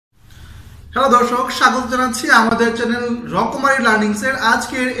Hello দর্শক, স্বাগত জানাচ্ছি আমাদের চ্যানেল রকমারি লার্নিংস এর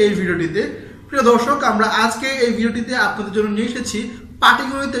আজকের এই ভিডিওটিতে। প্রিয় দর্শক, আমরা আজকে এই ভিডিওটিতে আপনাদের জন্য নিয়ে এসেছি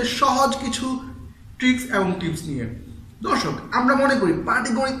পাটিগণিতের সহজ কিছু ট্রিক্স এবং টিপস নিয়ে। দর্শক, আমরা মনে করি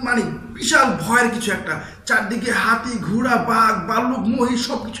পাটিগণিত মানে বিশাল ভয়ের কিছু একটা, চারদিকে হাতি, ঘোড়া, বাঘ, ভাল্লুক, মহিষ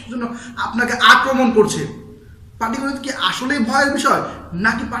সব কিছুর জন্য আপনাকে আক্রমণ করছে। পাটিগণিত কি আসলেই ভয়ের বিষয়,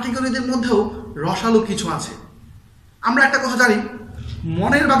 নাকি পাটিগণিতের মধ্যেও রসালো কিছু আছে? আমরা একটা কথা জানি,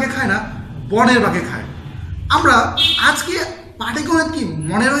 মনের বাঘে খায় না, বনের বাঘে খায়। আমরা আজকে পাটিগণিত কি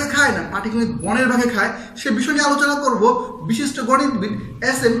মনের বাঘে খায় না পাটিগণিত বনের বাঘে খায়, সে বিষয় নিয়ে আলোচনা করব বিশিষ্ট গণিতবিদ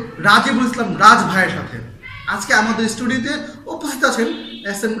এস.এম. রাজিবুল ইসলাম রাজ ভাইয়ের সাথে। আজকে আমাদের স্টুডিওতে উপস্থিত আছেন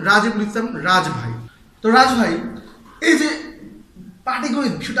এস.এম. রাজিবুল ইসলাম রাজ ভাই। তো রাজ ভাই, এই যে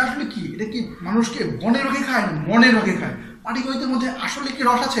পাটিগণিত বিষয়টা আসলে কি? এটা কি মানুষকে বনের বাঘে খায় না মনের বাঘে খায়? পাটিগণিতের মধ্যে আসলে কি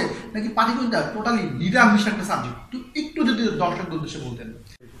রস আছে, নাকি পাটিগণিতটা টোটালি নিরামিষ একটা সাবজেক্ট? একটু যদি দর্শকদের উদ্দেশ্যে বলতেন।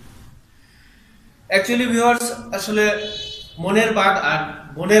 অ্যাকচুয়ালি ভিউয়ার্স, আসলে মনের বাঘ আর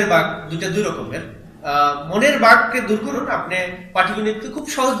বনের বাঘ দুটো দুই রকমের। মনের বাঘকে দূর করুন, আপনি পাটিগণিতকে খুব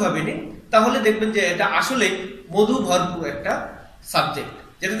সহজভাবে নিন, তাহলে দেখবেন যে এটা আসলে মধু ভরপুর একটা সাবজেক্ট,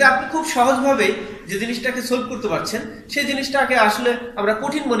 যেটাতে আপনি খুব সহজভাবে যে জিনিসটাকে সলভ করতে পারছেন, সেই জিনিসটাকে আসলে আমরা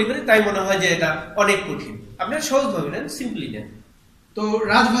কঠিন মনে করি, তাই মনে হয় যে এটা অনেক কঠিন। আপনি সহজভাবে নেন, সিম্পলি নেন। তো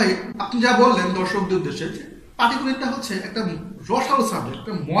রাজ ভাই, আপনি যা বললেন দর্শকদের উদ্দেশ্যে, পাটিগণিতটা হচ্ছে একটা রসালো সাবজেক্ট,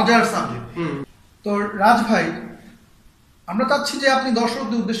 একটা মজার সাবজেক্ট। তো রাজ ভাই, আমরা চাচ্ছি যে আপনি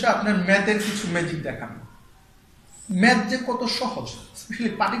দর্শকদের উদ্দেশ্যে আপনার ম্যাথের কিছু ম্যাজিক দেখান। ম্যাথ যে কত সহজ,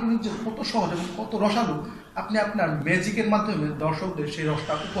 স্পেশালি পাটিগণিত যে কত সহজ এবং কত রসালো, আপনি আপনার ম্যাজিকের মাধ্যমে দর্শকদের সেই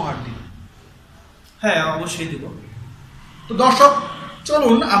রসটা উপহার দিন। হ্যাঁ, অবশ্যই দিব। তো দর্শক,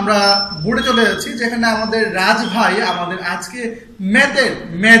 চলুন আমরা বোর্ডে চলে যাচ্ছি, যেখানে আমাদের রাজ ভাই আমাদের আজকে ম্যাথের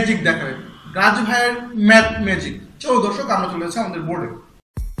ম্যাজিক দেখাবেন। রাজ ভাইয়ের ম্যাথ ম্যাজিক। চলো দর্শক, আমরা চলে যাচ্ছি আমাদের বোর্ডে।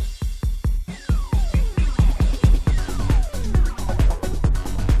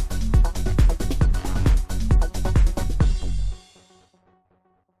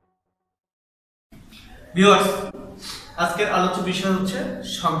 ভিউয়ার্স, আজকের আলোচ্য বিষয় হচ্ছে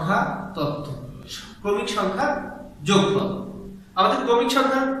সংখ্যা তত্ত্ব, ক্রমিক সংখ্যার যোগফল। আমাদের ক্রমিক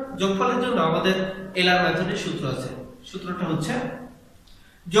সংখ্যার যোগফলের জন্য আমাদের এলার মেথডের সূত্র আছে। সূত্রটা হচ্ছে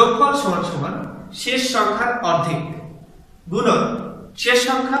যোগফল সমান সমান শেষ সংখ্যার অর্ধেক গুণন শেষ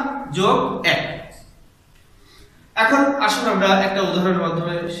সংখ্যা যোগ 1। এখন আসুন আমরা একটা উদাহরণের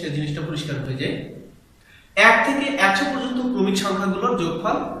মাধ্যমে সে জিনিসটা পরিষ্কার হয়ে যায়। 1 থেকে 100 পর্যন্ত ক্রমিক সংখ্যাগুলোর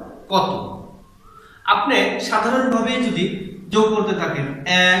যোগফল কত? আপনি সাধারণভাবে যদি যোগ করতে থাকেন,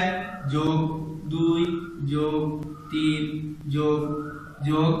 1 যোগ 2 যোগ 3 যোগ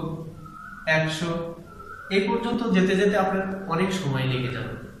যোগ 100, এই পর্যন্ত যেতে যেতে আপনার অনেক সময় লেগে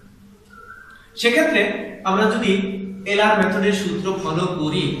যাবে। সেক্ষেত্রে আমরা যদি এলার মেথডের সূত্র ফলো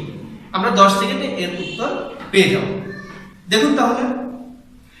করি, আমরা 10 সেকেন্ডে এর উত্তর পেয়ে যাব। দেখুন তাহলে,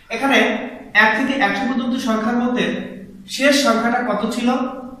 এখানে 1 থেকে 100 পর্যন্ত সংখ্যার মধ্যে শেষ সংখ্যাটা কত ছিল?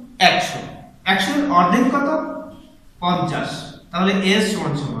 100। 100 এর অর্ধেক কত? 50। তাহলে s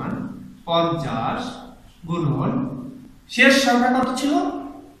সমান সমান 50 গুণন শেষ সংখ্যা কত ছিল?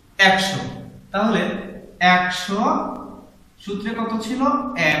 100। তাহলে 100 সূত্রে কত ছিল?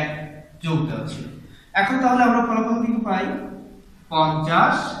 1 যোগ দেওয়া ছিল। এখন তাহলে আমরা ফলাফল কি পাই?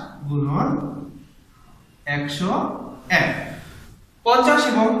 50 গুণন 101। 50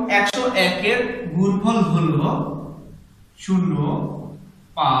 এবং 101 এর গুণফল হলো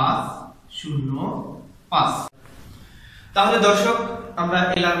 0.505। তাহলে দর্শক, আমরা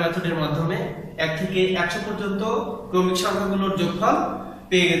এলার মেথডের মাধ্যমে 1 থেকে 100 পর্যন্ত ক্রমিক সংখ্যাগুলোর যোগফল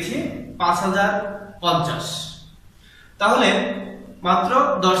পেয়ে গেছি 5050। তাহলে মাত্র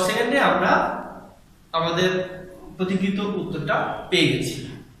 10 সেকেন্ডে আমরা আমাদের প্রতিকৃত উত্তরটা পেয়ে গেছি।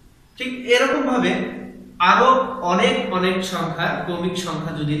 ঠিক এরকম ভাবে আরো অনেক অনেক সংখ্যা, ক্রমিক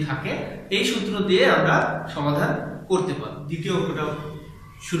সংখ্যা যদি থাকে, এই সূত্র দিয়ে আমরা সমাধান করতে পারি। দ্বিতীয় অঙ্কটা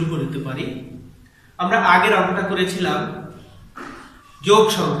শুরু করতে পারি। আমরা আগের অঙ্কটা করেছিলাম যোগ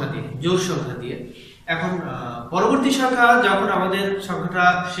সংখ্যা দিয়ে। এখন পরবর্তী সংখ্যা যখন আমাদের সংখ্যাটা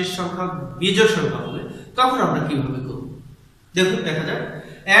শেষ সংখ্যা বিজোড় সংখ্যা হবে, তখন আমরা কিভাবে করব দেখুন, দেখা যাক।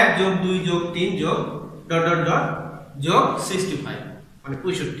 1 যোগ 2 যোগ 3 যোগ ... যোগ 65 মানে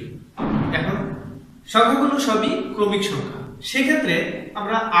 65। এখন সংখ্যাগুলো সবই ক্রমিক সংখ্যা, সেক্ষেত্রে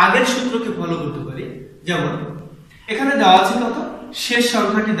আমরা আগের সূত্রকে ফলো করতে পারি। যেমন এখানে দেওয়া আছে কত? শেষ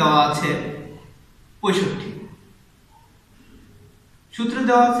সংখ্যাটি দেওয়া আছে 65। সূত্র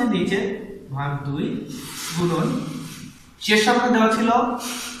দেওয়া আছে নিচে ভাগ 2 গুণন শেষ সংখ্যা দেওয়া ছিল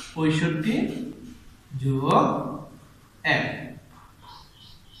 65 যোগ 1।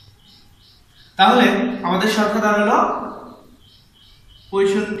 তাহলে আমাদের সংখ্যা দাঁড়ালো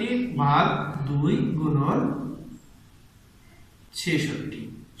 65/2 গুণন 66।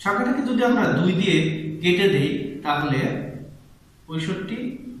 সংখ্যাটাকে যদি আমরা 2 দিয়ে কেটে দেই তাহলে 65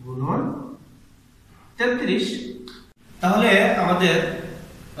 গুণন 33। তাহলে আমাদের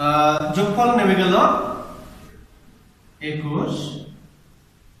যোগফল নেমে গেল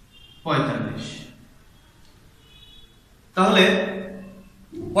 21/45। তাহলে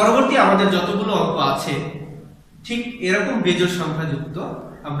পরবর্তী আমাদের যতগুলো অঙ্ক আছে ঠিক এরকম বেজোড় সংখ্যা যুক্ত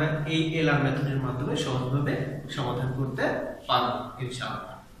আমরা এই এলআর মেথডের মাধ্যমে সহজভাবে সমাধান করতে পারব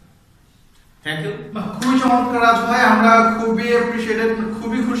ইনশাআল্লাহ। Thank you. খুবই চমৎকার রাজ ভাই, আমরা খুবই অ্যাপ্রিশিয়েটেড,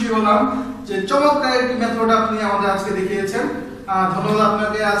 খুবই খুশি হলাম যে চমৎকার একটি মেথড আপনি আমাদের আজকে দেখিয়েছেন। ধন্যবাদ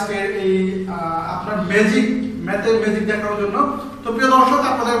আপনাকে আজকের এই আপনার ম্যাথের ম্যাজিক দেখানোর জন্য। তো প্রিয় দর্শক,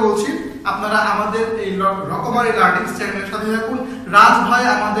 আপনাদের বলছি আপনারা আমাদের এই রকমারি লার্নিংস চ্যানেলের সাথে থাকুন। রাজ ভাই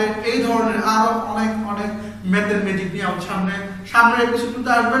আমাদের এই ধরনের আরো অনেক অনেক ম্যাথের ম্যাজিক নিয়ে আমাদের সামনে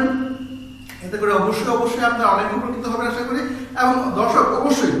এপিসোডে আসবেন। এতে করে অবশ্যই আপনারা অনেক উপকৃত হবেন আশা করি। এবং দর্শক,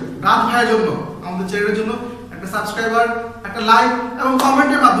 অবশ্যই রাজ ভাইয়ের জন্য আমাদের চ্যানেলের জন্য একটা সাবস্ক্রাইবার, একটা লাইক এবং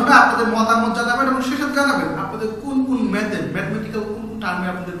কমেন্টের মাধ্যমে আপনাদের মতামত জানাবেন এবং সেসব জানাবেন আপনাদের কোন ম্যাথমেটিক্যাল কোন টার্মে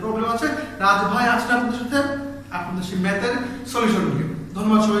আপনাদের প্রবলেম আছে। রাজ ভাই আসলে আপনাদের সাথে আপনাদের সেই ম্যাথের সলিউশন নিয়ে।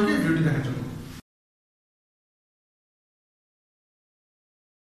 ধন্যবাদ সবাইকে ভিডিওটি দেখার জন্য।